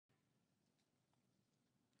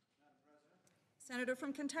Senator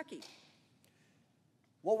from Kentucky.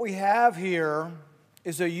 What we have here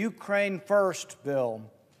is a Ukraine First bill.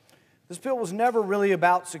 This bill was never really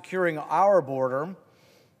about securing our border,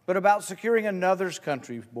 but about securing another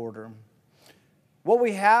country's border. What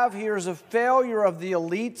we have here is a failure of the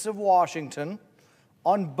elites of Washington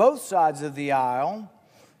on both sides of the aisle,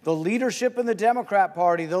 the leadership in the Democrat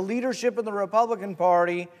Party, the leadership in the Republican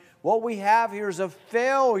Party. What we have here is a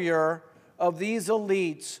failure of these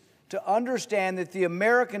elites to understand that the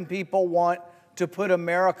American people want to put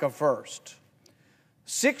America first.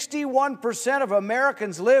 61% of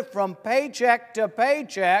Americans live from paycheck to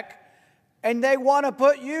paycheck, and they want to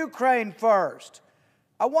put Ukraine first.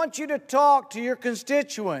 I want you to talk to your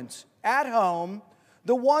constituents at home,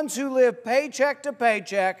 the ones who live paycheck to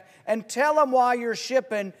paycheck, and tell them why you're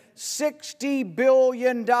shipping $60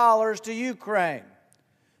 billion to Ukraine.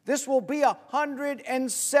 This will be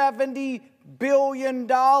 $170 billion.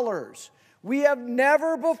 We have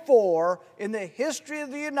never before in the history of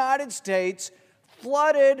the United States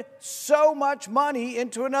flooded so much money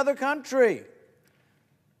into another country.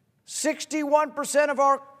 61% of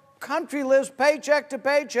our country lives paycheck to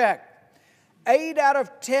paycheck. 8 out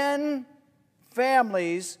of 10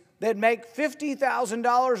 families that make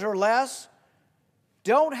 $50,000 or less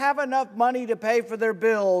don't have enough money to pay for their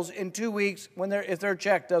bills in 2 weeks if their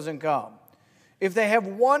check doesn't come. If they have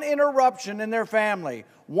one interruption in their family,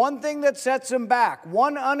 one thing that sets them back,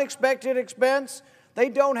 one unexpected expense, they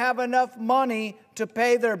don't have enough money to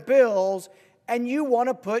pay their bills, and you want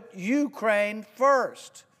to put Ukraine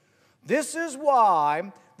first. This is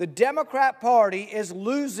why the Democrat Party is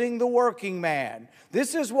losing the working man.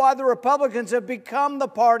 This is why the Republicans have become the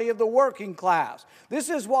party of the working class. This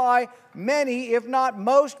is why many, if not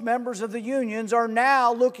most, members of the unions are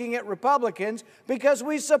now looking at Republicans, because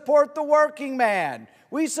we support the working man.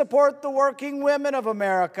 We support the working women of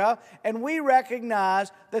America, and we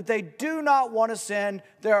recognize that they do not want to send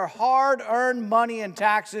their hard-earned money and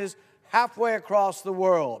taxes halfway across the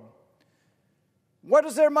world. What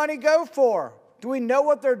does their money go for? Do we know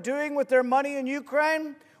what they're doing with their money in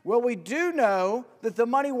Ukraine? Well, we do know that the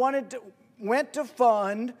money went to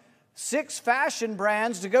fund 6 fashion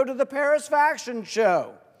brands to go to the Paris Fashion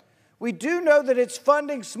Show. We do know that it's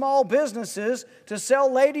funding small businesses to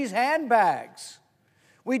sell ladies' handbags.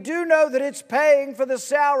 We do know that it's paying for the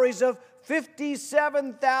salaries of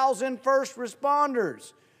 57,000 first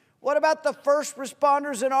responders. What about the first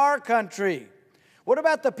responders in our country? What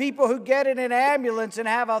about the people who get in an ambulance and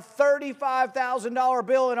have a $35,000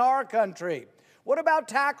 bill in our country? What about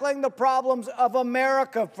tackling the problems of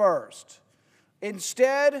America first?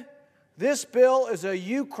 Instead, this bill is a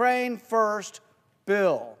Ukraine first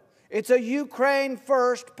bill. It's a Ukraine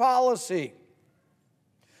first policy.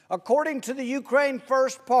 According to the Ukraine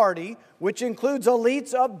First Party, which includes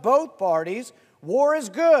elites of both parties, war is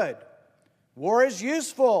good. War is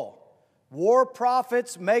useful. War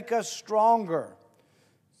profits make us stronger.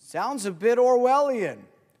 Sounds a bit Orwellian.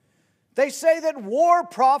 They say that war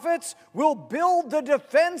profits will build the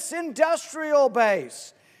defense industrial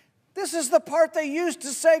base. This is the part they used to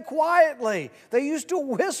say quietly. They used to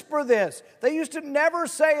whisper this. They used to never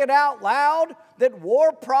say it out loud, that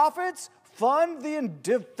war profits fund the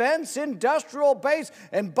defense industrial base,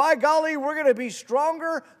 and by golly, we're going to be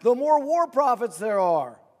stronger the more war profits there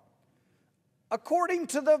are. According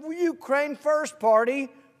to the Ukraine First Party,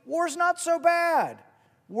 war's not so bad.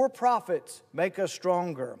 War profits make us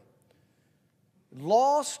stronger.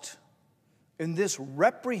 Lost in this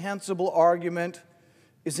reprehensible argument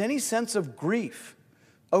is any sense of grief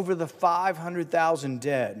over the 500,000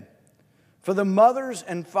 dead, for the mothers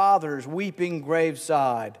and fathers weeping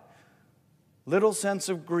graveside. Little sense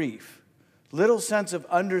of grief, little sense of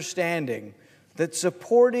understanding that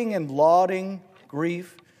supporting and lauding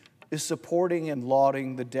grief is supporting and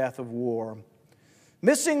lauding the death of war.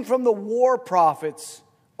 Missing from the war profits,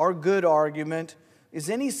 our good argument,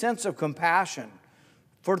 is any sense of compassion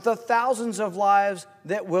for the thousands of lives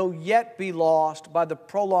that will yet be lost by the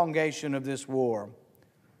prolongation of this war.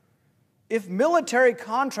 If military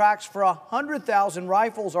contracts for 100,000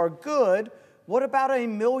 rifles are good, what about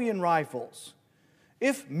 1 million rifles?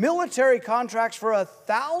 If military contracts for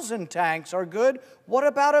 1,000 tanks are good, what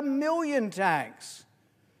about 1 million tanks?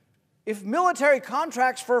 If military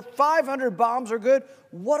contracts for 500 bombs are good,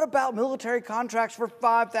 what about military contracts for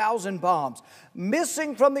 5,000 bombs?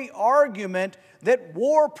 Missing from the argument that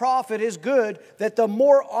war profit is good, that the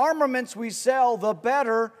more armaments we sell, the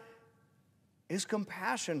better, is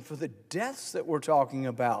compassion for the deaths that we're talking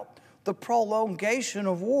about, the prolongation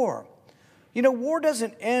of war. You know, war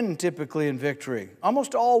doesn't end typically in victory.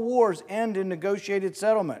 Almost all wars end in negotiated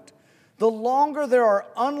settlement. The longer there are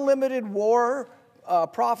unlimited war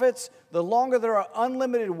profits, the longer there are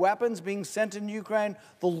unlimited weapons being sent in Ukraine,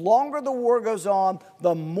 the longer the war goes on,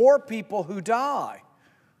 the more people who die.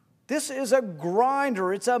 This is a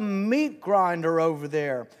grinder. It's a meat grinder over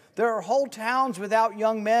there. There are whole towns without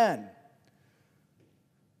young men.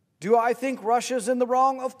 Do I think Russia's in the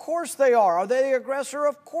wrong? Of course they are. Are they the aggressor?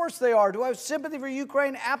 Of course they are. Do I have sympathy for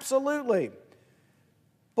Ukraine? Absolutely.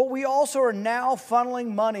 But we also are now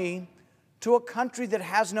funneling money to a country that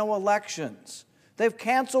has no elections. They've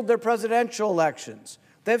canceled their presidential elections.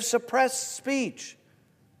 They've suppressed speech.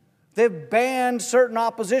 They've banned certain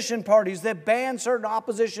opposition parties. They've banned certain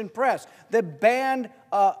opposition press. They've banned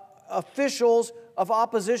officials of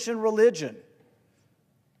opposition religion.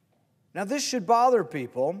 Now, this should bother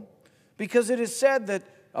people because it is said that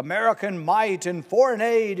American might and foreign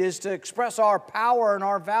aid is to express our power and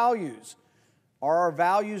our values. Are our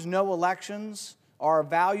values no elections? Are our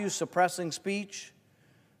values suppressing speech?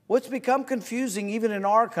 What's become confusing even in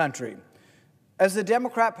our country, as the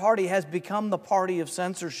Democrat Party has become the party of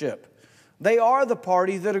censorship. They are the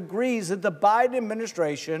party that agrees that the Biden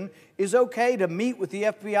administration is okay to meet with the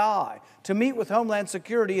FBI, to meet with Homeland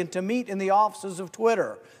Security, and to meet in the offices of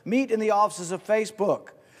Twitter, meet in the offices of Facebook.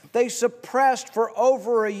 They suppressed for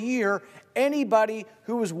over a year anybody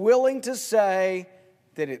who was willing to say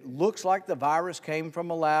that it looks like the virus came from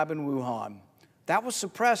a lab in Wuhan. That was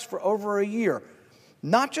suppressed for over a year,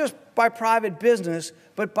 not just by private business,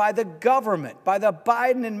 but by the government, by the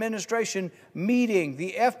Biden administration meeting,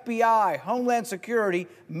 the FBI, Homeland Security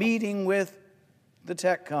meeting with the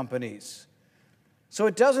tech companies. So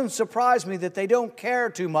it doesn't surprise me that they don't care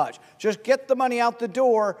too much. Just get the money out the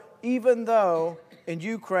door, even though in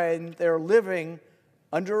Ukraine they're living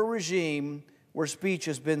under a regime where speech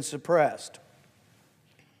has been suppressed.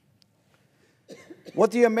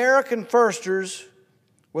 What the American firsters,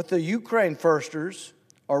 what the Ukraine firsters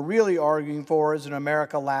are really arguing for is an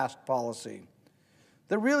America Last policy.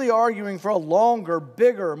 They're really arguing for a longer,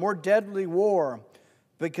 bigger, more deadly war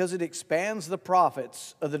because it expands the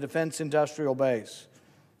profits of the defense industrial base.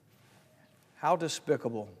 How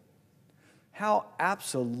despicable. How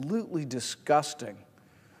absolutely disgusting.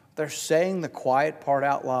 They're saying the quiet part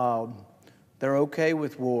out loud. They're okay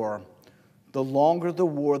with war. The longer the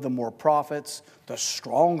war, the more profits, the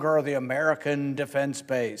stronger the American defense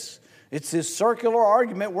base. It's this circular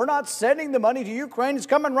argument. We're not sending the money to Ukraine. It's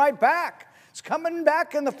coming right back. It's coming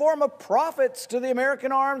back in the form of profits to the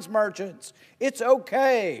American arms merchants. It's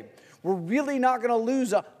okay. We're really not going to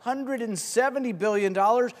lose $170 billion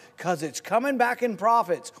because it's coming back in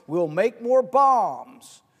profits. We'll make more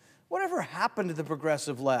bombs. Whatever happened to the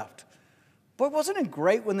progressive left? But wasn't it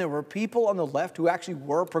great when there were people on the left who actually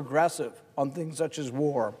were progressive on things such as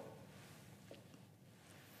war?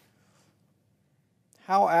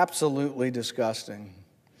 How absolutely disgusting.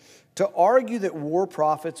 To argue that war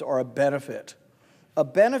profits are a benefit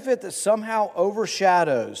that somehow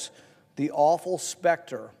overshadows the awful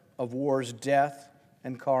specter of war's death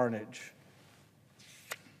and carnage.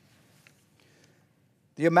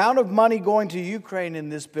 The amount of money going to Ukraine in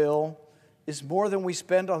this bill is more than we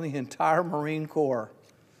spend on the entire Marine Corps.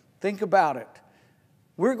 Think about it.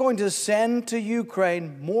 We're going to send to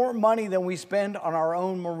Ukraine more money than we spend on our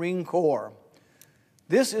own Marine Corps.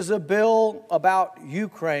 This is a bill about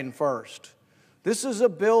Ukraine first. This is a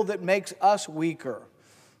bill that makes us weaker.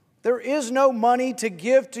 There is no money to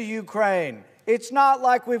give to Ukraine. It's not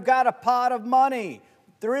like we've got a pot of money.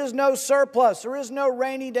 There is no surplus. There is no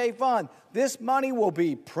rainy day fund. This money will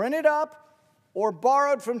be printed up or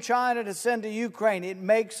borrowed from China to send to Ukraine. It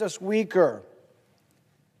makes us weaker.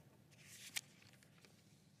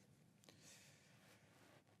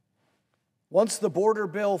 Once the border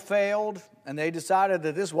bill failed and they decided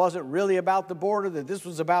that this wasn't really about the border, that this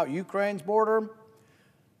was about Ukraine's border,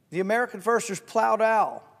 the American firsters plowed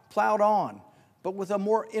on, but with a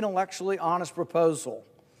more intellectually honest proposal.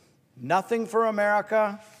 Nothing for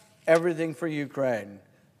America, everything for Ukraine.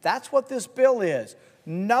 That's what this bill is.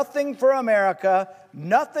 Nothing for America,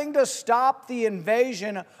 nothing to stop the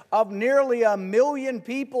invasion of nearly 1 million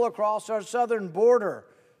people across our southern border.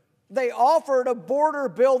 They offered a border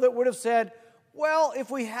bill that would have said, well, if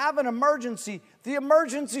we have an emergency, the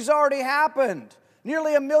emergency's already happened.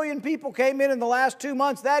 Nearly 1 million people came in the last 2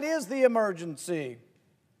 months. That is the emergency.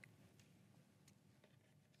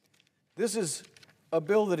 This is a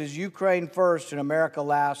bill that is Ukraine first and America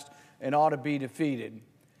last and ought to be defeated.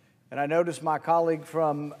 And I notice my colleague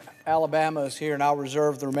from Alabama is here, and I'll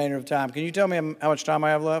reserve the remainder of time. Can you tell me how much time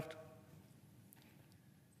I have left?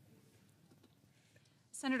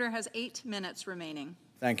 Senator has 8 minutes remaining.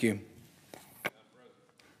 Thank you.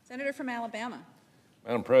 Senator from Alabama.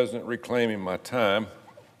 Madam President, reclaiming my time,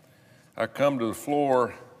 I come to the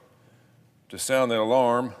floor to sound the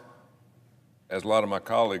alarm, as a lot of my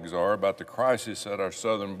colleagues are, about the crisis at our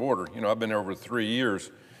southern border. You know, I've been there over 3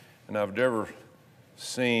 years, and I've never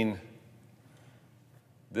seen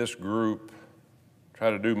this group try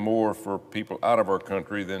to do more for people out of our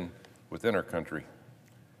country than within our country.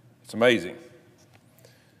 It's amazing.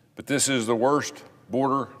 But this is the worst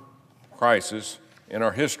border crisis in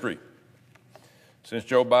our history. Since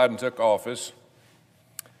Joe Biden took office,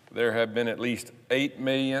 there have been at least 8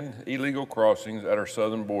 million illegal crossings at our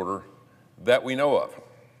southern border that we know of.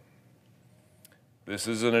 This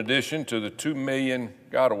is in addition to the 2 million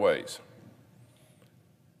gotaways.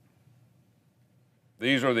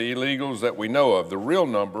 These are the illegals that we know of. The real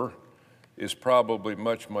number is probably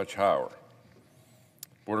much, much higher.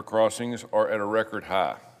 Border crossings are at a record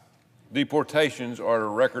high. Deportations are at a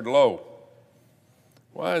record low.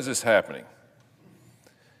 Why is this happening?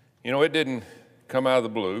 You know, it didn't come out of the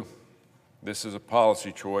blue. This is a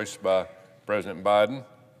policy choice by President Biden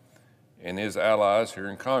and his allies here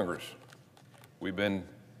in Congress. We've been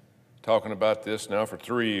talking about this now for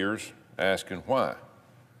 3 years, asking why.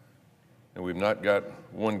 And we've not got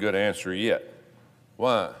one good answer yet.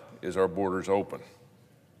 Why is our borders open?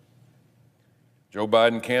 Joe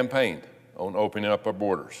Biden campaigned on opening up our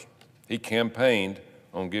borders. He campaigned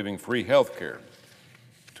on giving free health care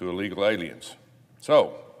to illegal aliens.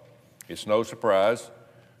 So, it's no surprise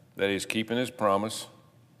that he's keeping his promise.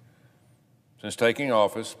 Since taking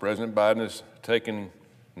office, President Biden has taken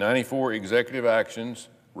 94 executive actions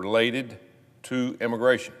related to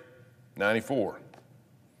immigration. 94.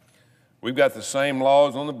 We've got the same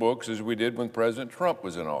laws on the books as we did when President Trump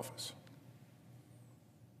was in office.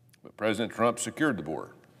 But President Trump secured the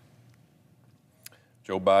border.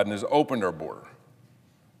 Joe Biden has opened our border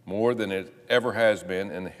more than it ever has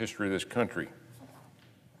been in the history of this country.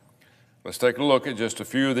 Let's take a look at just a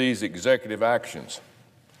few of these executive actions.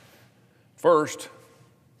 First,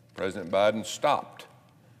 President Biden stopped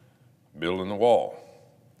building the wall.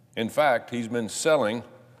 In fact, he's been selling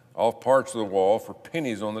off parts of the wall for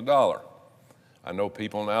pennies on the dollar. I know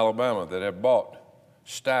people in Alabama that have bought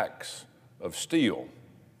stacks of steel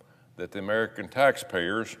that the American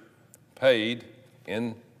taxpayers paid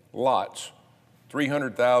in lots,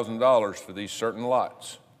 $300,000 for these certain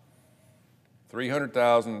lots.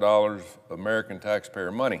 $300,000 American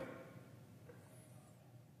taxpayer money.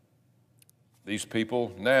 These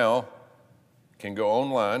people now can go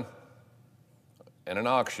online at an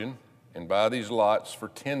auction and buy these lots for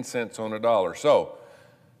 10 cents on the dollar. So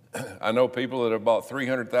I know people that have bought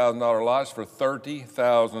 $300,000 lots for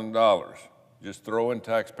 $30,000, just throwing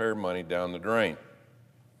taxpayer money down the drain.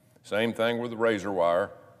 Same thing with the razor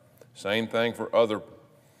wire. Same thing for other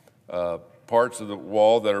parts of the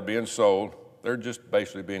wall that are being sold. They're just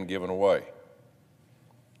basically being given away.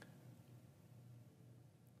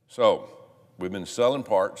 So we've been selling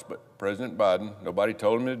parts, but President Biden, nobody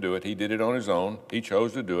told him to do it. He did it on his own. He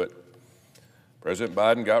chose to do it. President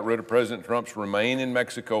Biden got rid of President Trump's Remain in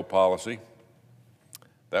Mexico policy.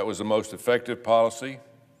 That was the most effective policy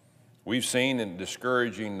we've seen in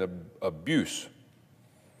discouraging the abuse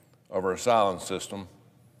of our asylum system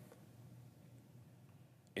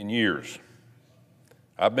in years.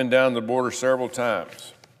 I've been down the border several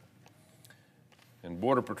times, and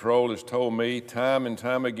Border Patrol has told me time and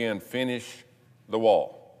time again, finish the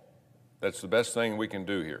wall. That's the best thing we can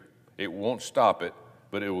do here. It won't stop it,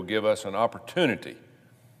 but it will give us an opportunity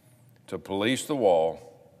to police the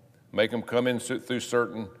wall, make them come in through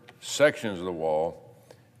certain sections of the wall,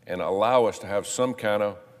 and allow us to have some kind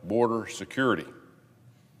of border security.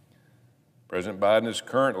 President Biden is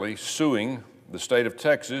currently suing the state of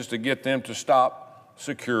Texas to get them to stop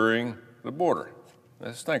securing the border.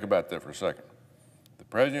 Let's think about that for a second. The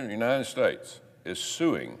President of the United States is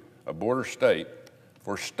suing a border state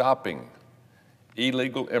for stopping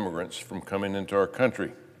illegal immigrants from coming into our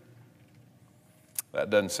country. That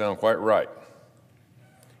doesn't sound quite right.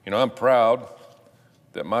 You know, I'm proud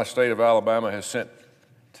that my state of Alabama has sent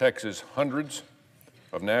Texas hundreds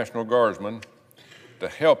of National Guardsmen to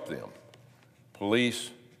help them police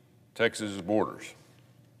Texas's borders.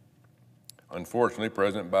 Unfortunately,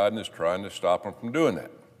 President Biden is trying to stop them from doing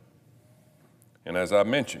that. And as I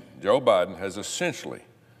mentioned, Joe Biden has essentially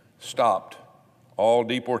stopped all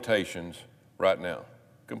deportations right now,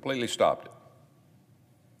 completely stopped it.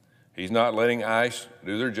 He's not letting ICE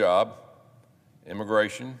do their job,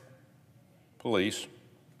 immigration, police.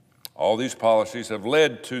 All these policies have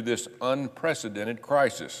led to this unprecedented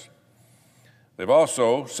crisis. They've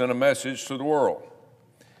also sent a message to the world.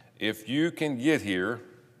 If you can get here,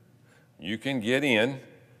 you can get in,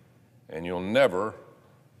 and you'll never,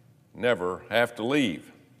 never have to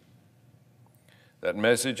leave. That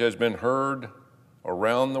message has been heard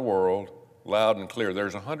around the world loud and clear.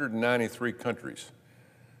 There's 193 countries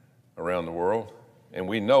around the world, and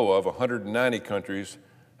we know of 190 countries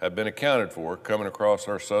have been accounted for coming across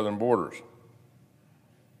our southern borders.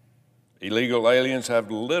 Illegal aliens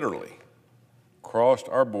have literally crossed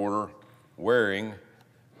our border wearing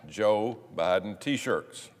Joe Biden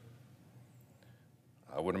t-shirts.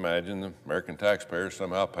 I would imagine the American taxpayers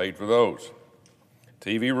somehow paid for those.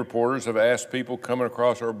 TV reporters have asked people coming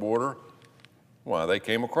across our border why they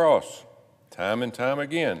came across. Time and time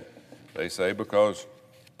again, they say because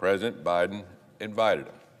President Biden invited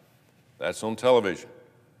them. That's on television.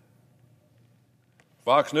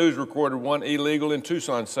 Fox News recorded one illegal in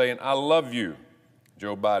Tucson saying, "I love you,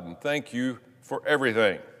 Joe Biden. Thank you for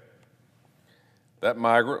everything." That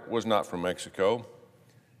migrant was not from Mexico.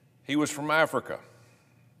 He was from Africa.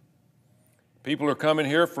 People are coming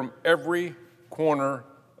here from every corner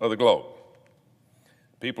of the globe.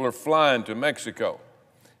 People are flying to Mexico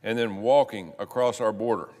and then walking across our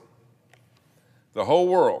border. The whole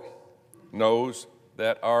world knows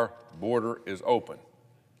that our border is open.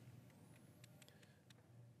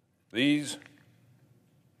 These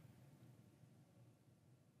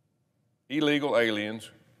illegal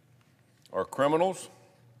aliens are criminals,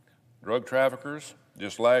 drug traffickers.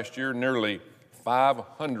 Just last year, nearly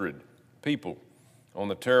 500 people on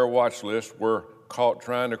the terror watch list were caught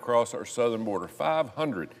trying to cross our southern border.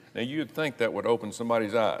 500. Now, you'd think that would open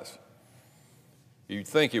somebody's eyes. You'd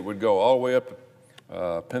think it would go all the way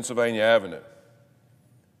up Pennsylvania Avenue.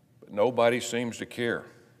 But nobody seems to care.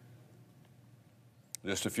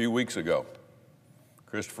 Just a few weeks ago,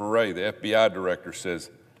 Christopher Wray, the FBI director, says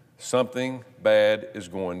something bad is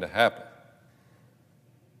going to happen.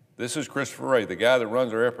 This is Christopher Wray, the guy that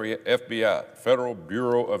runs our FBI, Federal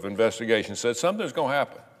Bureau of Investigation, said something's going to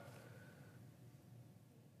happen.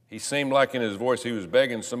 He seemed like in his voice he was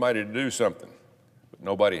begging somebody to do something, but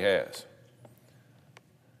nobody has.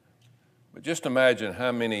 But just imagine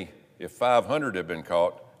how many, if 500 have been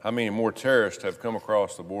caught, how many more terrorists have come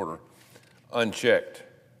across the border unchecked.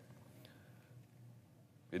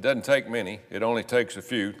 It doesn't take many, it only takes a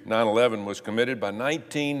few. 9/11 was committed by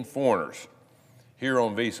 19 foreigners here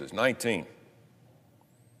on visas, 19.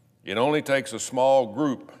 It only takes a small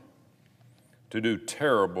group to do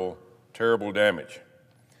terrible, terrible damage.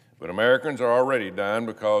 But Americans are already dying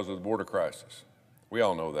because of the border crisis. We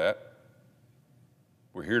all know that.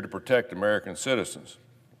 We're here to protect American citizens,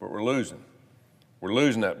 but we're losing. We're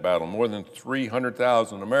losing that battle. More than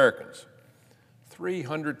 300,000 Americans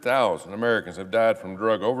 300,000 Americans have died from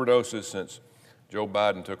drug overdoses since Joe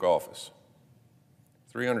Biden took office.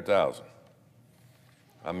 300,000.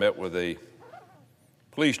 I met with a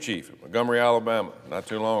police chief at Montgomery, Alabama, not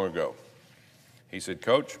too long ago. He said,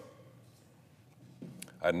 "Coach,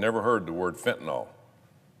 I'd never heard the word fentanyl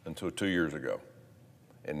until 2 years ago.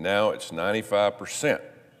 And now it's 95%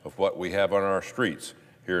 of what we have on our streets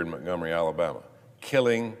here in Montgomery, Alabama,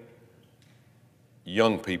 killing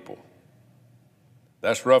young people.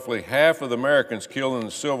 That's roughly half of the Americans killed in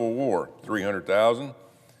the Civil War, 300,000,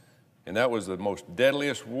 and that was the most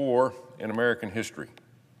deadliest war in American history."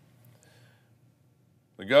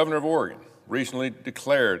 The governor of Oregon recently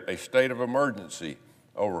declared a state of emergency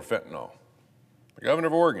over fentanyl. The governor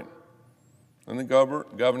of Oregon, and the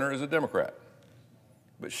governor is a Democrat,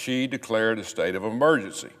 but she declared a state of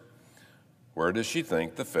emergency. Where does she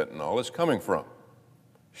think the fentanyl is coming from?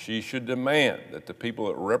 She should demand that the people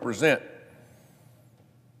that represent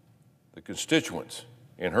the constituents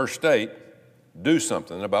in her state do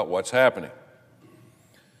something about what's happening.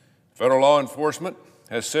 Federal law enforcement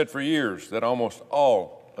has said for years that almost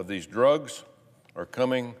all of these drugs are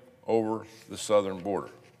coming over the southern border.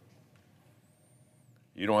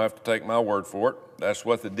 You don't have to take my word for it. That's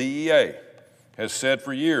what the DEA has said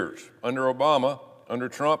for years, under Obama, under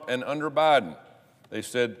Trump, and under Biden. They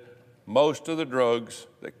said most of the drugs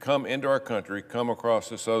that come into our country come across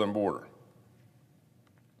the southern border.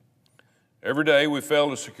 Every day we fail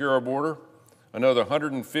to secure our border, another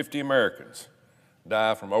 150 Americans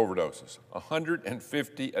die from overdoses.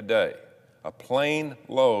 150 a day, a plane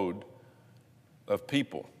load of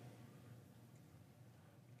people.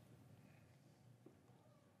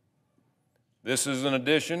 This is in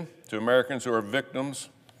addition to Americans who are victims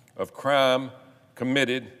of crime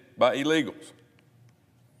committed by illegals.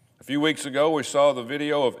 A few weeks ago, we saw the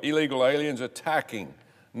video of illegal aliens attacking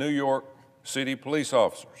New York City police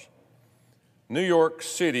officers. New York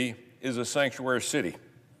City is a sanctuary city.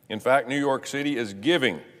 In fact, New York City is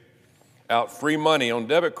giving out free money on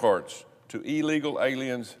debit cards to illegal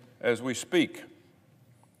aliens as we speak.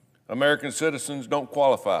 American citizens don't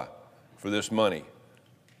qualify for this money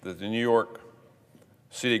that the New York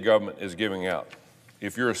city government is giving out.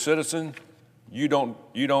 If you're a citizen, you don't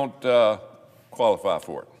qualify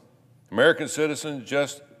for it. American citizens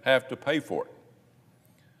just have to pay for it.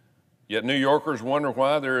 Yet New Yorkers wonder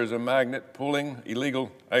why there is a magnet pulling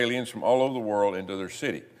illegal aliens from all over the world into their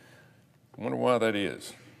city. I wonder why that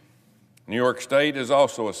is. New York State is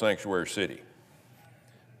also a sanctuary city.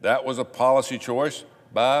 That was a policy choice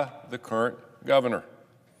by the current governor.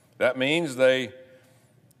 That means they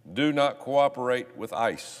do not cooperate with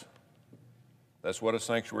ICE. That's what a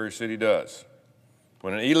sanctuary city does.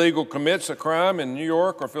 When an illegal commits a crime in New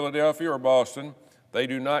York or Philadelphia or Boston, they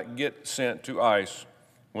do not get sent to ICE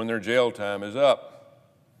when their jail time is up.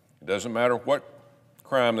 It doesn't matter what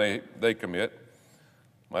crime they commit.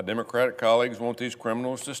 My Democratic colleagues want these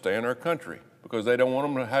criminals to stay in our country because they don't want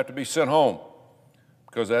them to have to be sent home,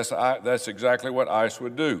 because that's exactly what ICE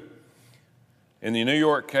would do. In the New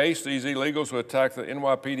York case, these illegals who attacked the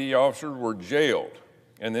NYPD officers were jailed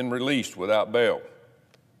and then released without bail.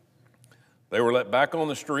 They were let back on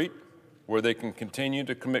the street where they can continue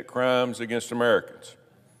to commit crimes against Americans.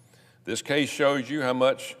 This case shows you how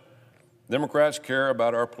much Democrats care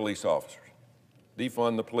about our police officers.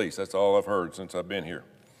 Defund the police, that's all I've heard since I've been here.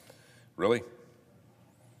 Really?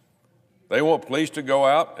 They want police to go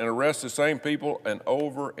out and arrest the same people and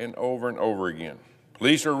over and over and over again.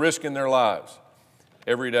 Police are risking their lives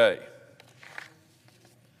every day.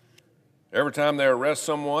 Every time they arrest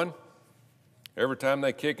someone, every time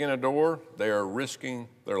they kick in a door, they are risking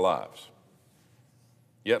their lives.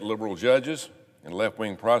 Yet liberal judges and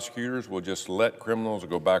left-wing prosecutors will just let criminals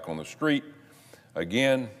go back on the street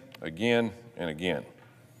again, again, and again.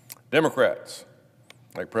 Democrats,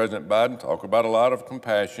 like President Biden, talk about a lot of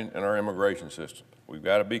compassion in our immigration system. We've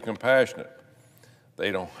got to be compassionate.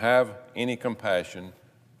 They don't have any compassion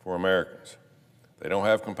for Americans. They don't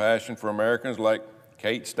have compassion for Americans like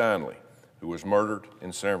Kate Steinle, who was murdered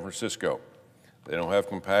in San Francisco. They don't have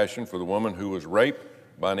compassion for the woman who was raped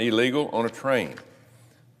by an illegal on a train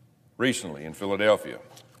recently in Philadelphia.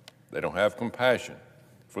 They don't have compassion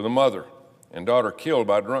for the mother and daughter killed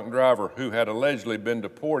by a drunk driver who had allegedly been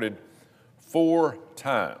deported 4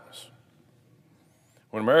 times.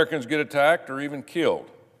 When Americans get attacked or even killed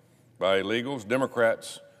by illegals,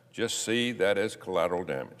 Democrats just see that as collateral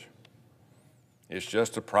damage. It's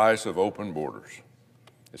just the price of open borders.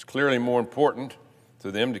 It's clearly more important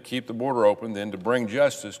to them to keep the border open than to bring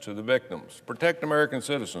justice to the victims. Protect American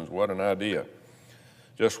citizens, what an idea.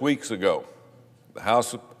 Just weeks ago, the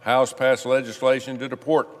House passed legislation to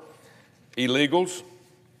deport illegals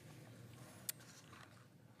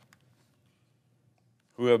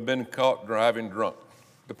who have been caught driving drunk.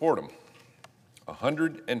 Deport them.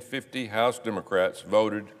 150 House Democrats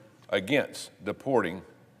voted against deporting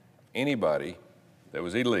anybody that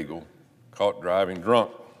was illegal caught driving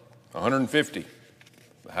drunk. 150.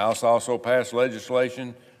 The House also passed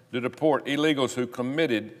legislation to deport illegals who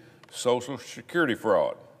committed Social Security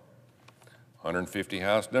fraud. 150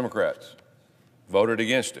 House Democrats voted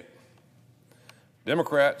against it.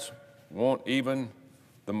 Democrats want even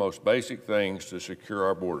the most basic things to secure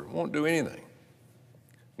our border. Won't do anything.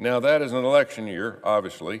 Now that is an election year,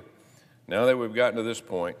 obviously. Now that we've gotten to this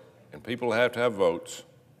point and people have to have votes,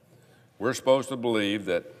 we're supposed to believe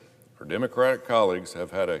that our Democratic colleagues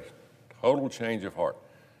have had a total change of heart,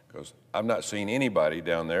 because I've not seen anybody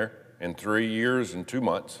down there in 3 years and 2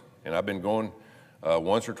 months, and I've been going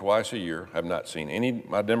once or twice a year. I've not seen any of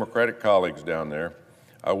my Democratic colleagues down there.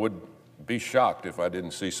 I would be shocked if I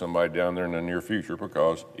didn't see somebody down there in the near future,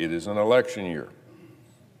 because it is an election year.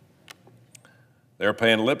 They're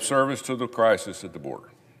paying lip service to the crisis at the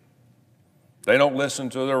border. They don't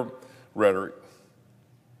listen to their rhetoric.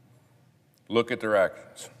 Look at their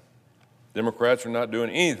actions. Democrats are not doing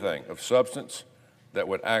anything of substance that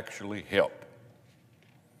would actually help.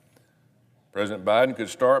 President Biden could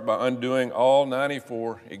start by undoing all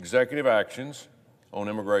 94 executive actions on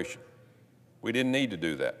immigration. We didn't need to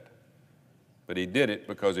do that, but he did it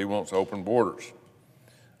because he wants open borders.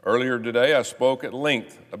 Earlier today, I spoke at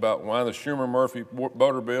length about why the Schumer-Murphy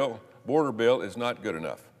border bill is not good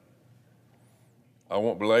enough. I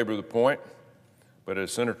won't belabor the point, but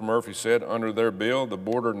as Senator Murphy said, under their bill, the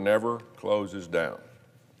border never closes down.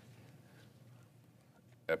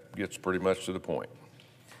 That gets pretty much to the point.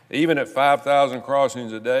 Even at 5,000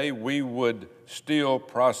 crossings a day, we would still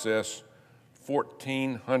process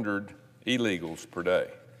 1,400 illegals per day.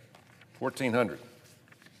 1,400.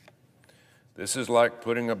 This is like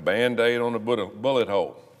putting a Band-Aid on a bullet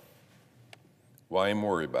hole. Why even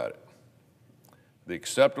worry about it? The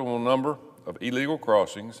acceptable number of illegal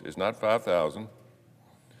crossings is not 5,000,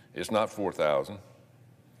 it's not 4,000,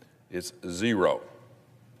 it's 0.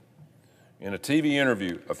 in a TV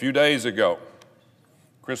interview a few days ago,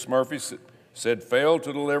 Chris Murphy said, failed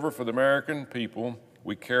to deliver for the American people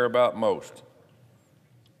we care about most.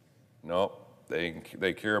 No,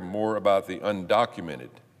 they care more about the undocumented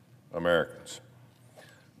Americans.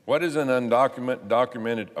 What is an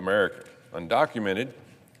documented American? Undocumented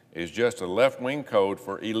is just a left-wing code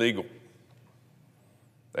for illegal.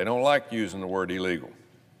 They don't like using the word illegal.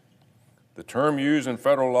 The term used in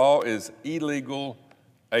federal law is illegal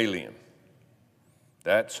alien.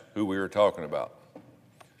 That's who we are talking about.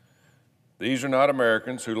 These are not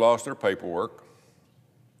Americans who lost their paperwork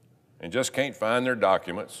and just can't find their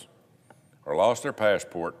documents or lost their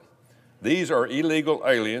passport. These are illegal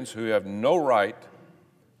aliens who have no right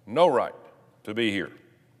to be here.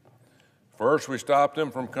 First, we stop them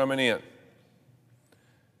from coming in,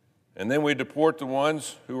 and then we deport the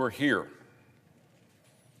ones who are here.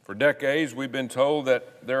 For decades, we've been told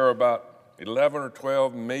that there are about 11 or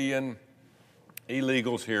 12 million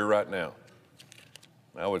illegals here right now.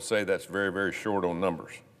 I would say that's very, very short on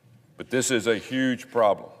numbers, but this is a huge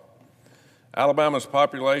problem. Alabama's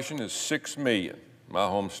population is 6 million, my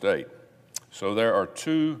home state. So there are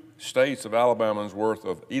 2 states of Alabama's worth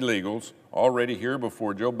of illegals already here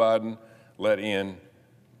before Joe Biden let in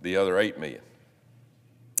the other 8 million.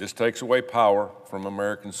 This takes away power from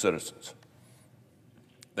American citizens.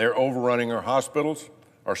 They're overrunning our hospitals,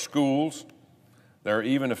 our schools. They're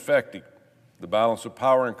even affecting the balance of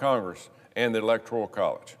power in Congress and the Electoral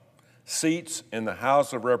College. Seats in the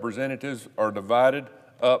House of Representatives are divided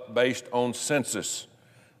up based on census.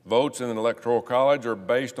 Votes in the Electoral College are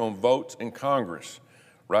based on votes in Congress.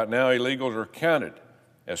 Right now, illegals are counted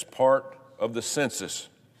as part of the census.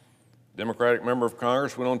 A Democratic member of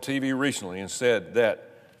Congress went on TV recently and said that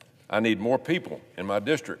I need more people in my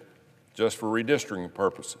district just for redistricting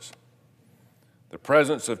purposes. The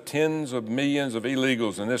presence of tens of millions of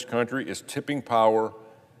illegals in this country is tipping power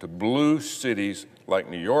to blue cities like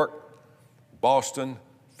New York, Boston,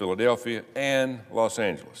 Philadelphia, and Los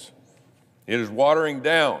Angeles. It is watering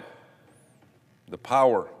down the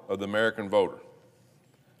power of the American voter.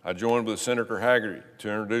 I joined with Senator Hagerty to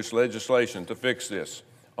introduce legislation to fix this.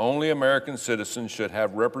 Only American citizens should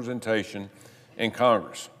have representation in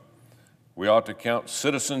Congress. We ought to count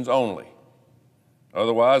citizens only.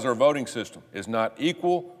 Otherwise, our voting system is not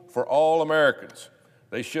equal for all Americans.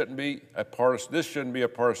 This shouldn't be a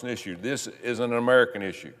partisan issue. This is an American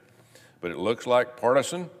issue. But it looks like a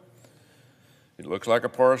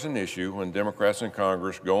partisan issue when Democrats in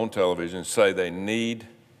Congress go on television and say they need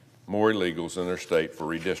more illegals in their state for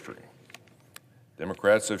redistricting.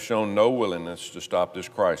 Democrats have shown no willingness to stop this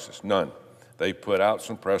crisis, none. They put out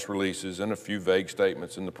some press releases and a few vague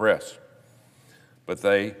statements in the press, but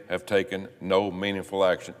they have taken no meaningful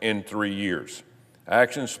action in 3 years.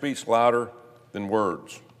 Action speaks louder than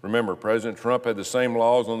words. Remember, President Trump had the same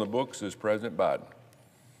laws on the books as President Biden.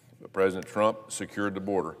 But President Trump secured the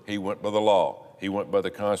border. He went by the law. He went by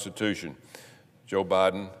the Constitution. Joe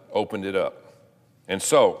Biden opened it up. And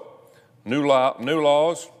so, new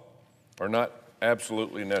laws are not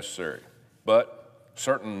absolutely necessary, but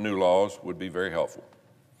certain new laws would be very helpful.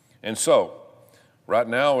 And so, right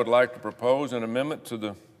now I would like to propose an amendment to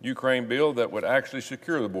the Ukraine bill that would actually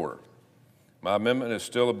secure the border. My amendment is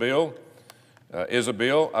still a bill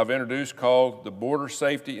I've introduced called the Border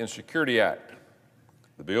Safety and Security Act.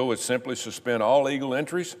 The bill would simply suspend all legal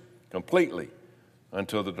entries completely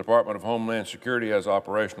until the Department of Homeland Security has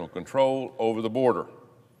operational control over the border.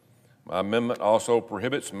 My amendment also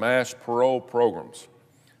prohibits mass parole programs.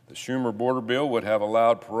 The Schumer border bill would have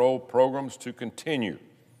allowed parole programs to continue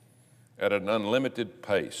at an unlimited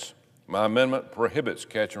pace. My amendment prohibits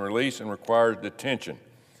catch and release and requires detention.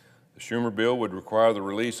 The Schumer bill would require the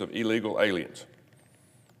release of illegal aliens.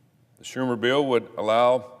 The Schumer bill would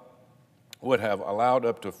have allowed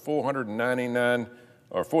up to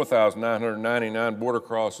 4,999 border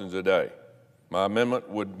crossings a day. My amendment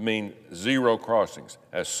would mean 0 crossings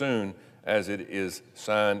as soon as it is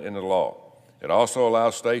signed into law. It also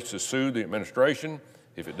allows states to sue the administration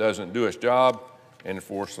if it doesn't do its job and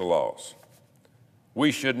enforce the laws.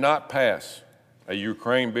 We should not pass a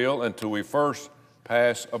Ukraine bill until we first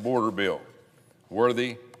pass a border bill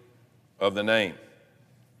worthy of the name.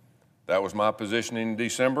 That was my position in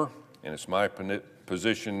December, and it's my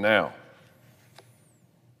position now.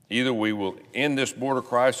 Either we will end this border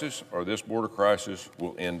crisis or this border crisis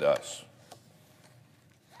will end us.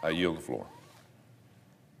 I yield the floor.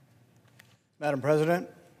 Madam President.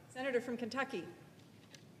 Senator from Kentucky.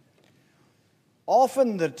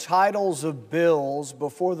 Often the titles of bills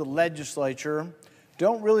before the legislature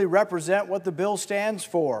don't really represent what the bill stands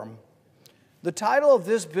for. The title of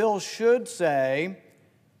this bill should say,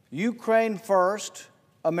 Ukraine first,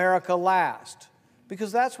 America last,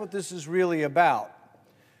 because that's what this is really about.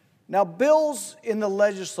 Now, bills in the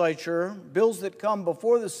legislature, bills that come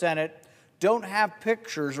before the Senate, don't have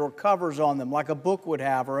pictures or covers on them like a book would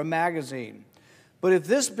have or a magazine. But if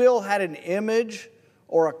this bill had an image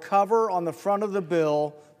or a cover on the front of the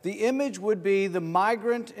bill, the image would be the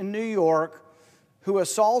migrant in New York who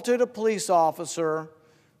assaulted a police officer,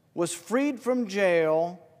 was freed from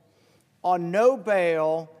jail on no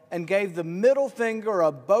bail, and gave the middle finger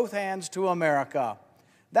of both hands to America.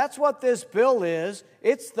 That's what this bill is.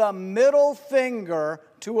 It's the middle finger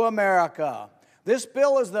to America. This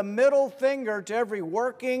bill is the middle finger to every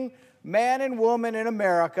working man and woman in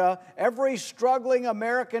America, every struggling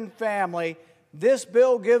American family. This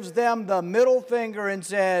bill gives them the middle finger and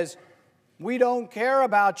says, we don't care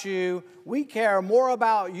about you. We care more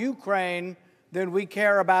about Ukraine than we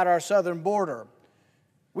care about our southern border.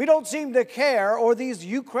 We don't seem to care, or these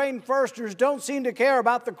Ukraine firsters don't seem to care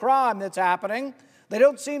about the crime that's happening. They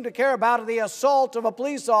don't seem to care about the assault of a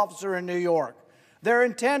police officer in New York. They're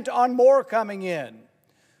intent on more coming in.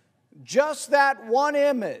 Just that one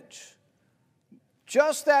image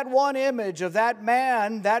of that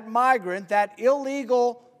man, that migrant, that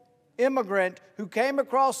illegal immigrant who came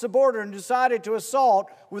across the border and decided to assault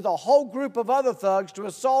with a whole group of other thugs to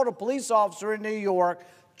assault a police officer in New York,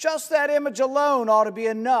 just that image alone ought to be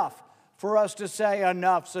enough for us to say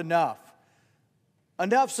enough's enough.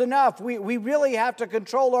 Enough's enough. We really have to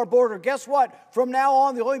control our border. Guess what? From now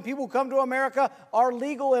on, the only people who come to America are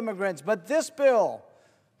legal immigrants. But this bill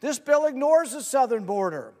ignores the southern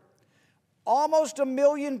border. Almost 1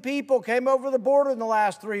 million people came over the border in the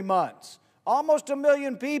last 3 months. Almost 1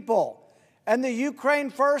 million people. And the Ukraine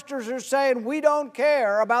firsters are saying, we don't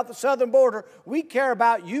care about the southern border. We care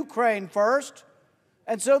about Ukraine first.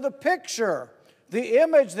 And so the picture, the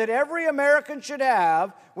image that every American should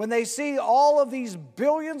have when they see all of these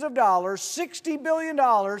billions of dollars, $60 billion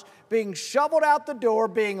being shoveled out the door,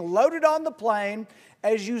 being loaded on the plane,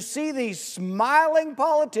 as you see these smiling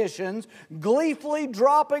politicians gleefully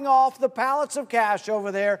dropping off the pallets of cash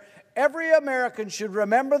over there, every American should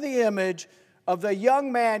remember the image of the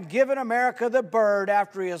young man giving America the bird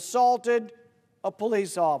after he assaulted a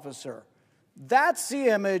police officer. That's the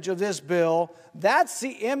image of this bill. That's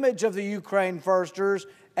the image of the Ukraine firsters,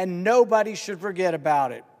 and nobody should forget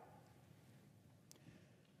about it.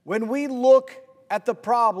 When we look at the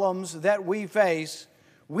problems that we face,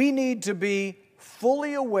 we need to be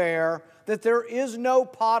fully aware that there is no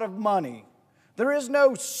pot of money. There is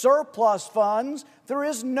no surplus funds. There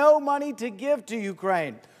is no money to give to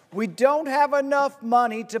Ukraine. We don't have enough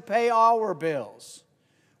money to pay our bills.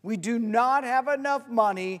 We do not have enough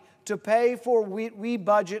money to pay for what we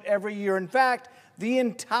budget every year. In fact, the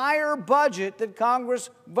entire budget that Congress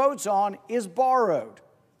votes on is borrowed.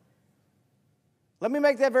 Let me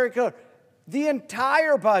make that very clear. The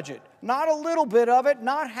entire budget, not a little bit of it,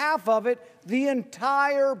 not half of it, the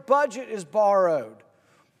entire budget is borrowed.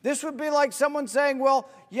 This would be like someone saying, well,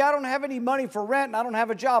 yeah, I don't have any money for rent and I don't have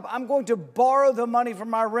a job. I'm going to borrow the money for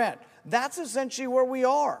my rent. That's essentially where we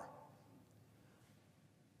are.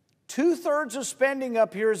 2/3 of spending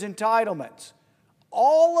up here is entitlements.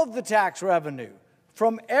 All of the tax revenue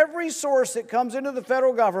from every source that comes into the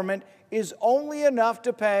federal government is only enough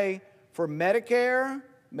to pay for Medicare,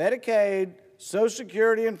 Medicaid, Social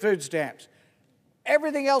Security, and food stamps.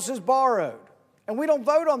 Everything else is borrowed. And we don't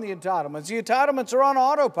vote on the entitlements. The entitlements are on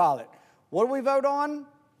autopilot. What do we vote on?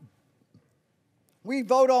 We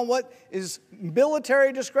vote on what is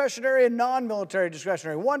military discretionary and non-military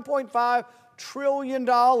discretionary. $1.5 trillion.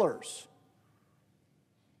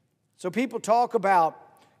 So people talk about,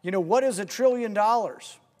 what is $1 trillion?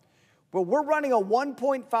 Well, we're running a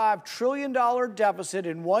 $1.5 trillion deficit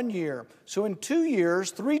in 1 year. So in 2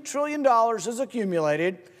 years, $3 trillion is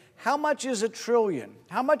accumulated. How much is $1 trillion?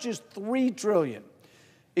 How much is $3 trillion?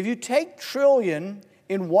 If you take trillion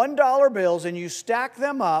in $1 bills and you stack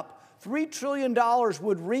them up, $3 trillion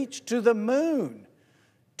would reach to the moon.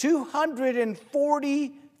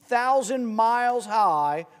 240,000 miles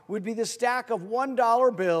high would be the stack of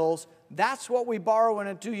 $1 bills. That's what we borrow in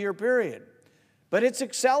a 2-year period. But it's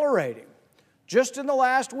accelerating. Just in the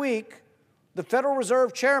last week, the Federal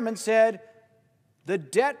Reserve Chairman said the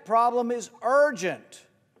debt problem is urgent.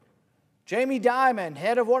 Jamie Dimon,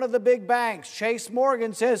 head of one of the big banks, Chase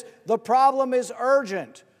Morgan, says the problem is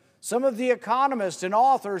urgent. Some of the economists and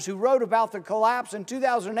authors who wrote about the collapse in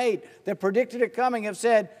 2008 that predicted it coming have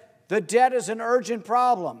said the debt is an urgent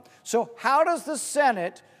problem. So how does the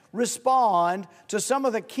Senate respond to some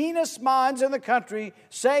of the keenest minds in the country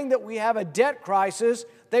saying that we have a debt crisis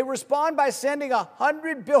They respond by sending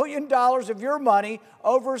 $100 billion of your money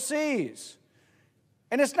overseas.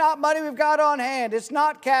 And it's not money we've got on hand. It's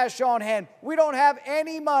not cash on hand. We don't have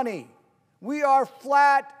any money. We are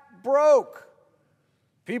flat broke.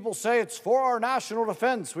 People say it's for our national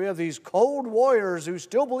defense. We have these cold warriors who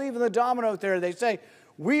still believe in the domino theory. They say,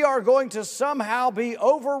 we are going to somehow be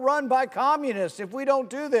overrun by communists if we don't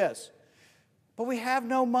do this. But we have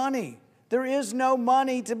no money. There is no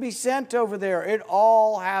money to be sent over there. It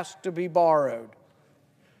all has to be borrowed.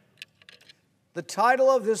 The title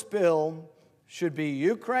of this bill should be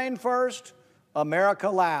Ukraine First, America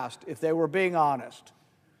Last, if they were being honest.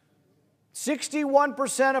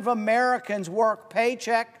 61% of Americans work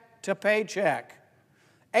paycheck to paycheck.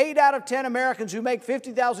 8 out of 10 Americans who make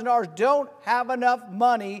 $50,000 don't have enough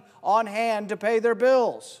money on hand to pay their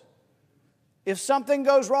bills. If something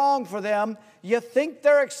goes wrong for them, you think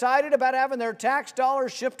they're excited about having their tax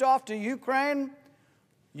dollars shipped off to Ukraine?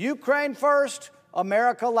 Ukraine first,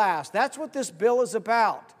 America last. That's what this bill is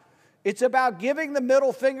about. It's about giving the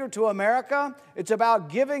middle finger to America. It's about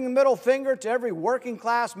giving the middle finger to every working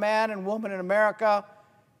class man and woman in America.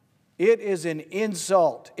 It is an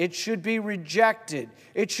insult. It should be rejected.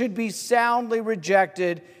 It should be soundly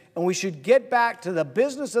rejected. And we should get back to the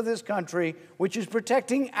business of this country, which is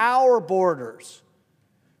protecting our borders.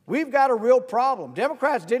 We've got a real problem.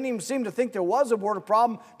 Democrats didn't even seem to think there was a border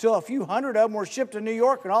problem till a few hundred of them were shipped to New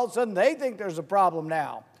York, and all of a sudden they think there's a problem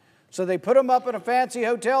now. So they put them up in a fancy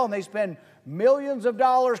hotel and they spend millions of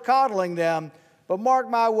dollars coddling them. But mark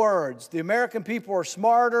my words, the American people are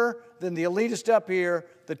smarter than the elitists up here.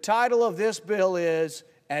 The title of this bill is,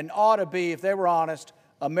 and ought to be, if they were honest,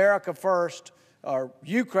 America First, or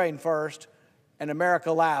Ukraine First, and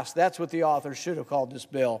America Last. That's what the authors should have called this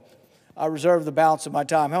bill. I reserve the balance of my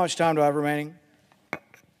time. How much time do I have remaining?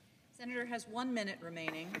 Senator has 1 minute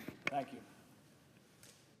remaining. Thank you.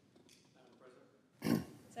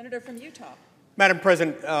 Senator from Utah. Madam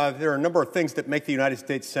President, there are a number of things that make the United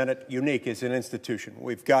States Senate unique as an institution.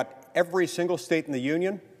 We've got every single state in the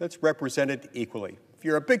Union that's represented equally. If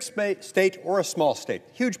you're a big state or a small state,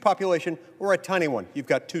 huge population or a tiny one, you've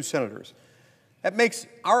got 2 senators. That makes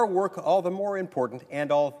our work all the more important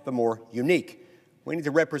and all the more unique. We need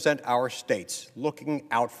to represent our states, looking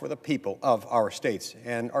out for the people of our states,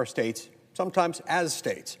 and our states sometimes as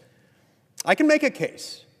states. I can make a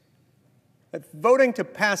case that voting to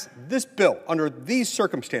pass this bill under these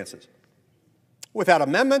circumstances, without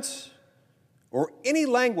amendments or any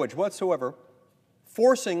language whatsoever,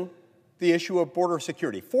 forcing the issue of border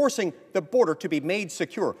security, forcing the border to be made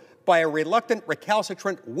secure by a reluctant,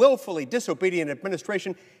 recalcitrant, willfully disobedient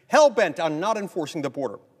administration hell-bent on not enforcing the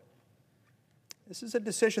border. This is a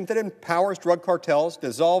decision that empowers drug cartels,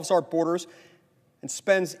 dissolves our borders, and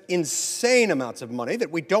spends insane amounts of money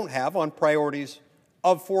that we don't have on priorities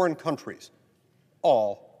of foreign countries,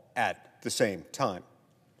 all at the same time.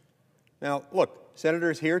 Now, look,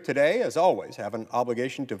 senators here today, as always, have an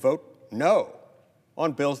obligation to vote no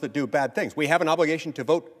on bills that do bad things. We have an obligation to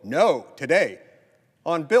vote no today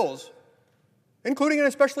on bills, including and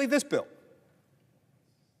especially this bill.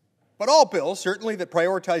 But all bills, certainly, that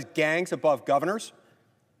prioritize gangs above governors,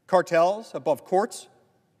 cartels above courts,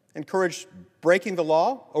 encourage breaking the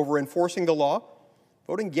law over enforcing the law,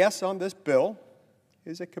 voting yes on this bill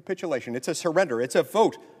is a capitulation. It's a surrender. It's a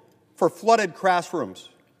vote for flooded classrooms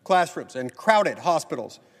and crowded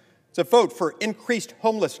hospitals. It's a vote for increased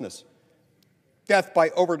homelessness, death by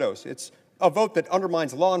overdose. It's a vote that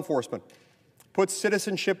undermines law enforcement, puts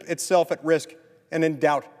citizenship itself at risk and in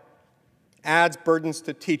doubt, adds burdens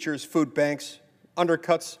to teachers, food banks,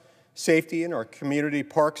 undercuts safety in our community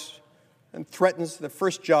parks, and threatens the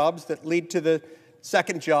first jobs that lead to the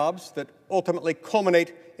second jobs that ultimately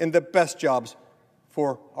culminate in the best jobs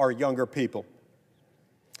for our younger people.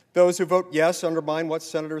 Those who vote yes undermine what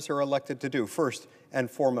senators are elected to do, first and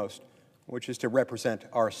foremost, which is to represent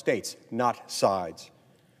our states, not sides.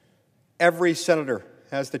 Every senator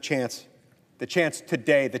has the chance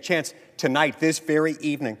today, the chance tonight, this very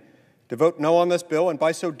evening, to vote no on this bill, and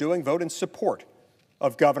by so doing, vote in support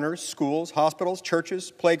of governors, schools, hospitals,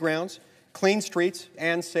 churches, playgrounds, clean streets,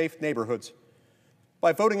 and safe neighborhoods.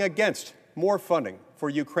 By voting against more funding for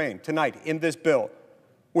Ukraine tonight in this bill,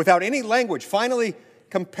 without any language finally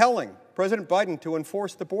compelling President Biden to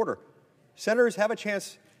enforce the border, senators have a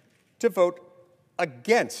chance to vote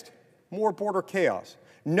against more border chaos,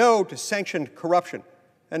 no to sanctioned corruption,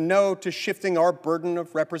 and no to shifting our burden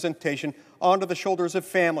of representation onto the shoulders of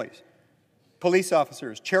families, police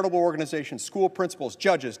officers, charitable organizations, school principals,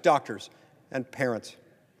 judges, doctors, and parents.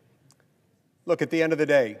 Look, at the end of the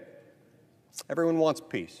day, everyone wants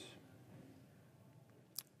peace.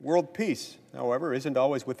 World peace, however, isn't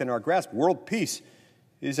always within our grasp. World peace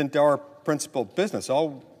isn't our principal business.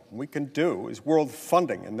 All we can do is world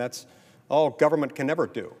funding, and that's all government can ever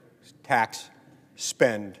do. Tax,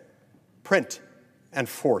 spend, print, and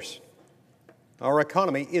force. Our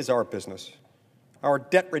economy is our business. Our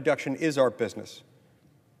debt reduction is our business.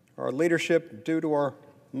 Our leadership, due to our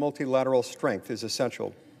multilateral strength, is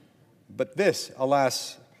essential. But this,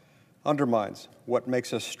 alas, undermines what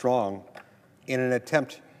makes us strong in an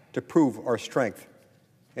attempt to prove our strength.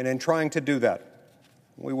 And in trying to do that,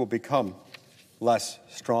 we will become less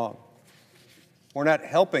strong. We're not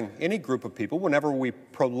helping any group of people whenever we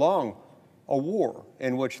prolong a war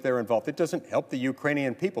in which they're involved. It doesn't help the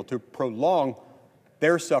Ukrainian people to prolong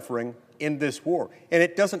their suffering in this war. And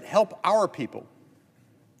it doesn't help our people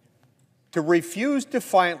to refuse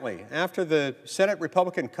defiantly, after the Senate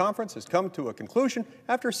Republican conference has come to a conclusion,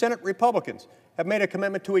 after Senate Republicans have made a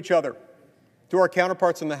commitment to each other, to our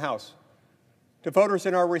counterparts in the House, to voters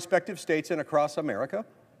in our respective states and across America,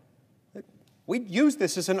 we'd use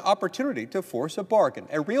this as an opportunity to force a bargain,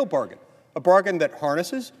 a real bargain, a bargain that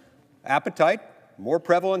harnesses appetite, more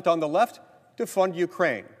prevalent on the left, to fund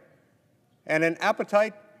Ukraine, and an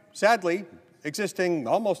appetite, sadly, existing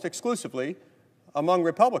almost exclusively among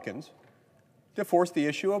Republicans, to force the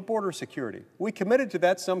issue of border security. We committed to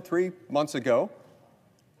that some 3 months ago.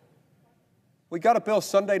 We got a bill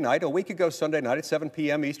Sunday night, a week ago Sunday night at 7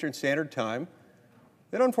 p.m. Eastern Standard Time,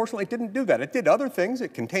 that unfortunately didn't do that. It did other things.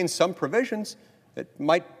 It contained some provisions that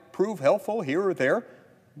might prove helpful here or there,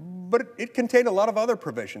 but it contained a lot of other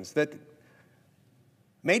provisions that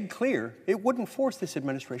made clear it wouldn't force this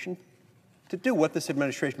administration to do what this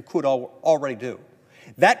administration could already do.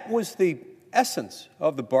 That was the essence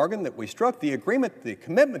of the bargain that we struck, the agreement, the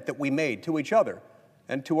commitment that we made to each other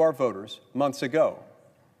and to our voters months ago.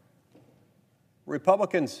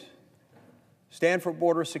 Republicans stand for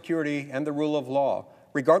border security and the rule of law,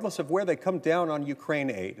 regardless of where they come down on Ukraine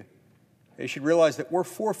aid. They should realize that we're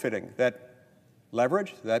forfeiting that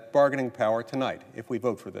leverage, that bargaining power tonight if we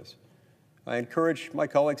vote for this. I encourage my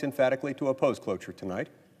colleagues emphatically to oppose cloture tonight,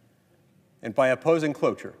 and by opposing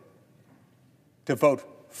cloture, to vote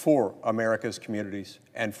for America's communities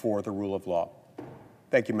and for the rule of law.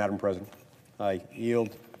 Thank you, Madam President. I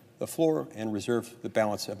yield the floor and reserve the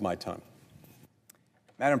balance of my time.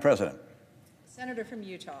 Madam President. Senator from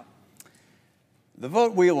Utah. The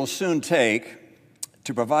vote we will soon take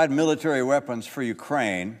to provide military weapons for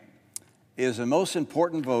Ukraine is the most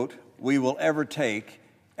important vote we will ever take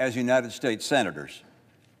as United States senators.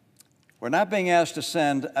 We're not being asked to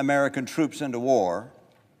send American troops into war.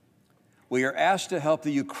 We are asked to help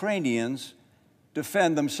the Ukrainians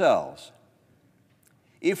defend themselves.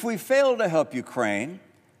 If we fail to help Ukraine,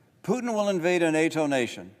 Putin will invade a NATO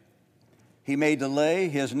nation. He may delay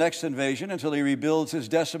his next invasion until he rebuilds his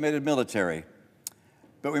decimated military.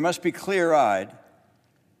 But we must be clear-eyed.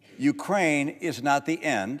 Ukraine is not the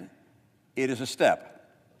end. It is a step.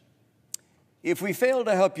 If we fail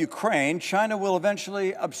to help Ukraine, China will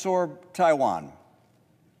eventually absorb Taiwan.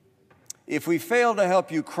 If we fail to help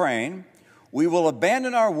Ukraine, we will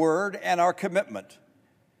abandon our word and our commitment,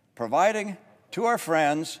 providing to our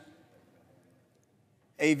friends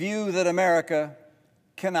a view that America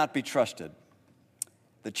cannot be trusted.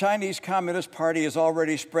 The Chinese Communist Party is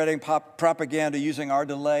already spreading propaganda using our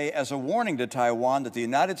delay as a warning to Taiwan that the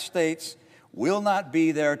United States will not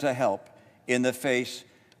be there to help in the face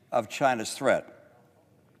of China's threat.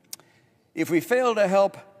 If we fail to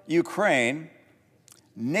help Ukraine,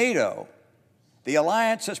 NATO, the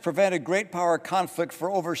alliance that's prevented great power conflict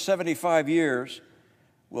for over 75 years,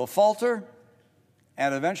 will falter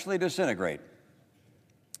and eventually disintegrate.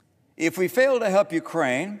 If we fail to help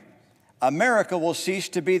Ukraine, America will cease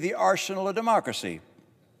to be the arsenal of democracy.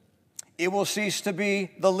 It will cease to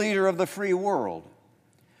be the leader of the free world.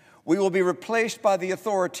 We will be replaced by the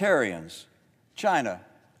authoritarians, China,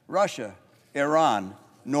 Russia, Iran,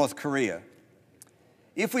 North Korea.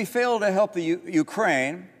 If we fail to help the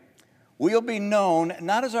Ukraine, we'll be known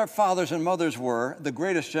not as our fathers and mothers were, the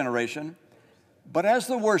greatest generation, but as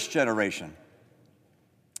the worst generation.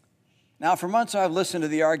 Now, for months, I've listened to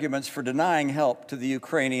the arguments for denying help to the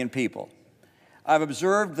Ukrainian people. I've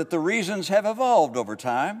observed that the reasons have evolved over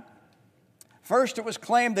time. First, it was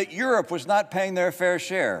claimed that Europe was not paying their fair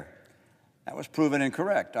share. That was proven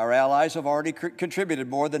incorrect. Our allies have already contributed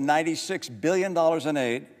more than $96 billion in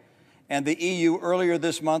aid, and the EU earlier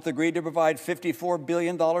this month agreed to provide $54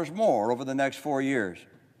 billion more over the next 4 years.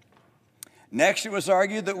 Next, it was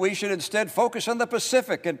argued that we should instead focus on the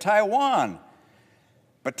Pacific and Taiwan.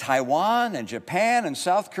 But Taiwan and Japan and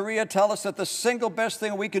South Korea tell us that the single best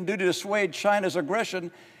thing we can do to dissuade China's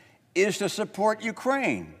aggression is to support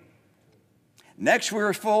Ukraine. Next, we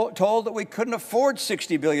were told that we couldn't afford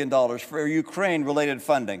 $60 billion for Ukraine-related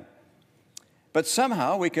funding. But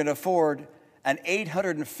somehow we can afford an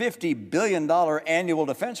 $850 billion annual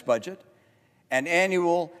defense budget and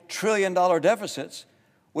annual trillion-dollar deficits,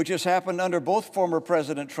 which has happened under both former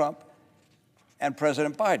President Trump and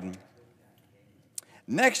President Biden.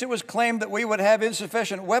 Next, it was claimed that we would have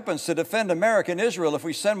insufficient weapons to defend America and Israel if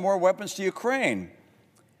we send more weapons to Ukraine.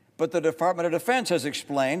 But the Department of Defense has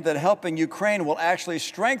explained that helping Ukraine will actually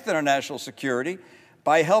strengthen our national security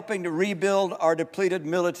by helping to rebuild our depleted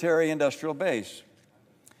military-industrial base.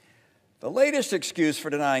 The latest excuse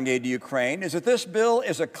for denying aid to Ukraine is that this bill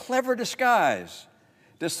is a clever disguise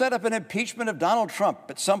to set up an impeachment of Donald Trump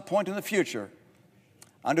at some point in the future.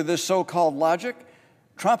 Under this so-called logic,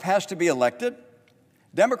 Trump has to be elected,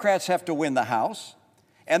 Democrats have to win the House,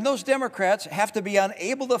 and those Democrats have to be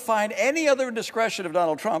unable to find any other indiscretion of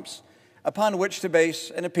Donald Trump's upon which to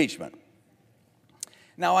base an impeachment.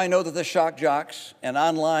 Now, I know that the shock jocks and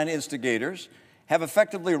online instigators have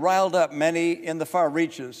effectively riled up many in the far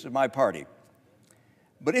reaches of my party.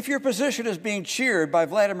 But if your position is being cheered by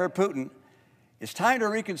Vladimir Putin, it's time to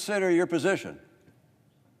reconsider your position.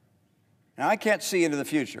 Now, I can't see into the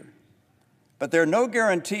future, but there are no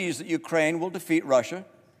guarantees that Ukraine will defeat Russia.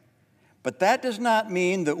 But that does not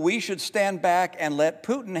mean that we should stand back and let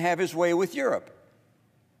Putin have his way with Europe.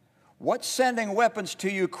 What sending weapons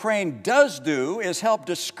to Ukraine does do is help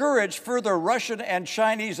discourage further Russian and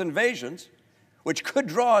Chinese invasions, which could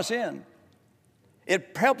draw us in.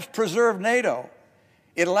 It helps preserve NATO.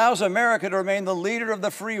 It allows America to remain the leader of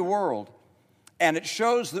the free world. And it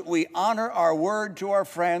shows that we honor our word to our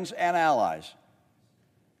friends and allies.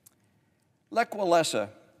 Lech Walesa,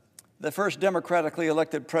 the first democratically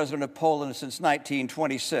elected president of Poland since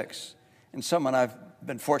 1926, and someone I've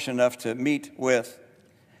been fortunate enough to meet with,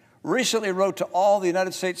 recently wrote to all the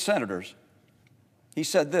United States senators. He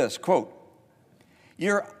said this, quote,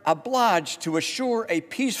 "You're obliged to assure a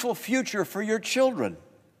peaceful future for your children.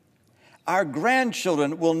 Our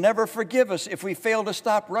grandchildren will never forgive us if we fail to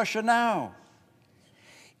stop Russia now.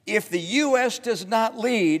 If the U.S. does not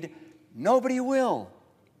lead, nobody will."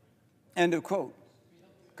 End of quote.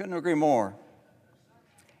 Couldn't agree more.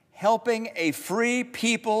 Helping a free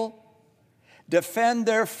people defend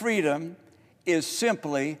their freedom is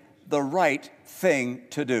simply the right thing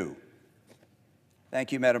to do.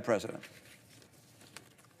 Thank you, Madam President.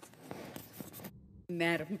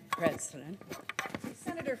 Madam President.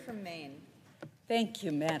 Senator from Maine. Thank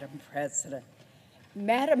you, Madam President.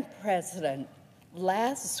 Madam President,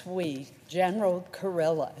 last week, General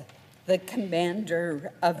Kurilla, the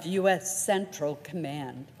commander of U.S. Central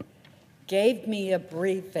Command, gave me a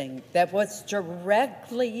briefing that was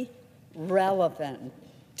directly relevant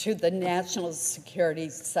to the national security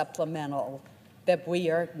supplemental that we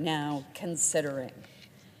are now considering.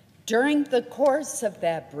 During the course of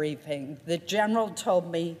that briefing, the general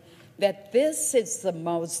told me that this is the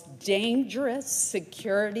most dangerous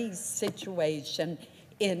security situation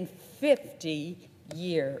in 50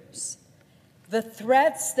 years. The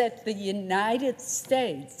threats that the United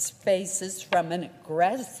States faces from an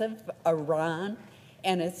aggressive Iran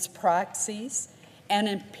and its proxies, an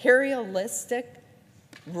imperialistic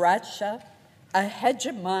Russia, a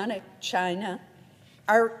hegemonic China,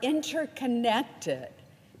 are interconnected,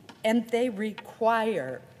 and they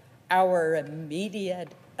require our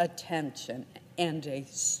immediate attention and a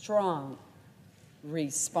strong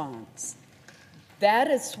response. That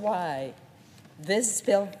is why this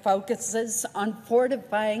bill focuses on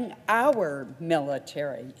fortifying our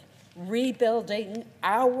military, rebuilding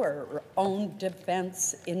our own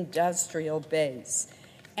defense industrial base,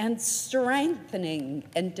 and strengthening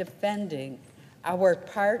and defending our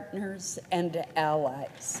partners and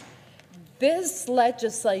allies. This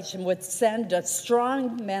legislation would send a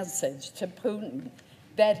strong message to Putin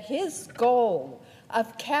that his goal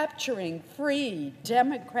of capturing free,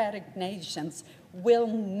 democratic nations will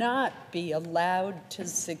not be allowed to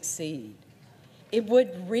succeed. It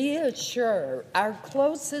would reassure our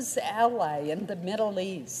closest ally in the Middle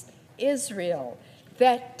East, Israel,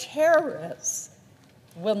 that terrorists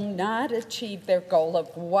will not achieve their goal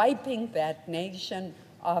of wiping that nation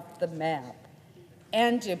off the map.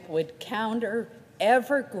 And it would counter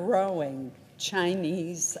ever-growing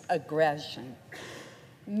Chinese aggression.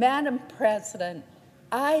 Madam President,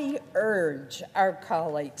 I urge our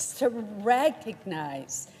colleagues to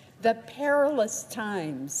recognize the perilous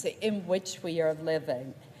times in which we are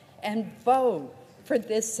living and vote for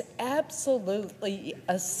this absolutely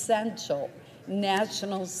essential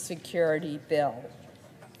national security bill.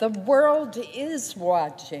 The world is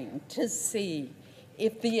watching to see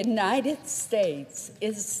if the United States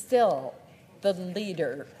is still the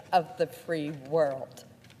leader of the free world.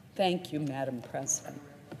 Thank you, Madam President.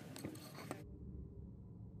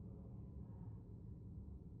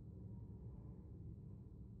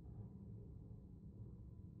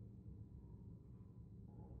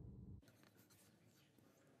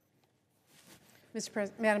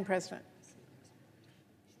 Madam President.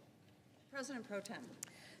 President Pro Tem.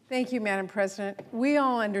 Thank you, Madam President. We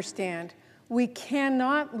all understand we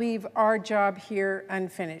cannot leave our job here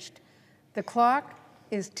unfinished. The clock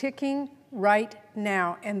is ticking right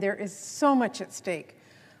now, and there is so much at stake.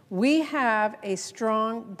 We have a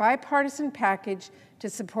strong bipartisan package to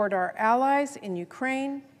support our allies in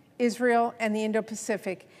Ukraine, Israel, and the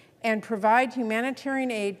Indo-Pacific, and provide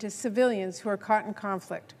humanitarian aid to civilians who are caught in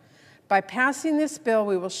conflict. By passing this bill,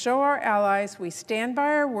 we will show our allies we stand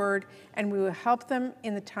by our word, and we will help them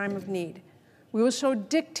in the time of need. We will show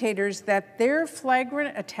dictators that their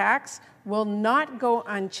flagrant attacks will not go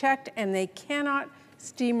unchecked, and they cannot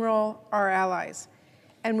steamroll our allies.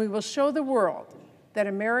 And we will show the world that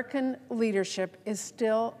American leadership is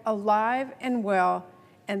still alive and well,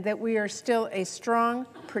 and that we are still a strong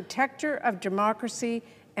protector of democracy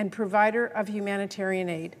and provider of humanitarian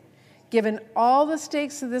aid. Given all the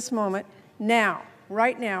stakes of this moment,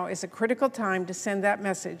 right now is a critical time to send that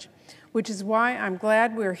message, which is why I'm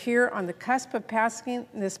glad we're here on the cusp of passing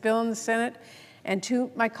this bill in the Senate. And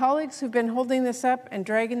to my colleagues who've been holding this up and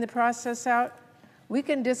dragging the process out, we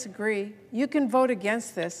can disagree. You can vote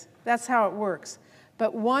against this. That's how it works.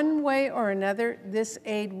 But one way or another, this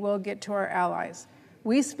aid will get to our allies.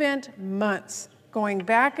 We spent months going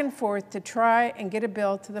back and forth to try and get a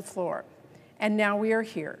bill to the floor, and now we are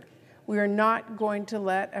here. We are not going to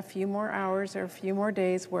let a few more hours or a few more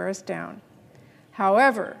days wear us down.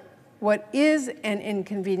 However, what is an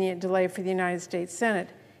inconvenient delay for the United States Senate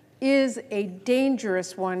is a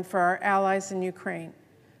dangerous one for our allies in Ukraine.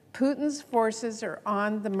 Putin's forces are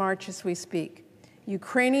on the march as we speak.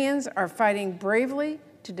 Ukrainians are fighting bravely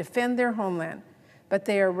to defend their homeland, but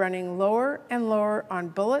they are running lower and lower on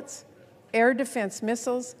bullets, air defense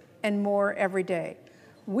missiles, and more every day.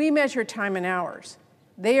 We measure time in hours.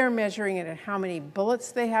 They are measuring it at how many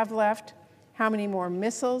bullets they have left, how many more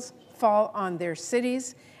missiles fall on their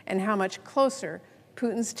cities, and how much closer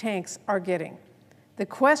Putin's tanks are getting. The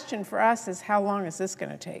question for us is, how long is this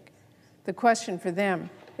going to take? The question for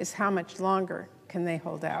them is, how much longer can they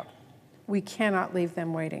hold out? We cannot leave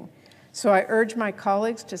them waiting. So I urge my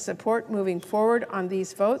colleagues to support moving forward on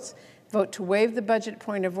these votes, vote to waive the budget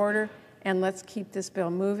point of order, and let's keep this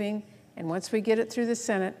bill moving. And once we get it through the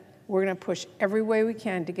Senate, we're going to push every way we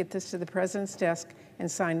can to get this to the President's desk and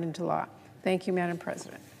signed into law. Thank you, Madam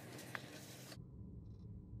President.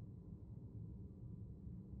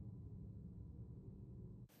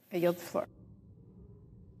 I yield the floor.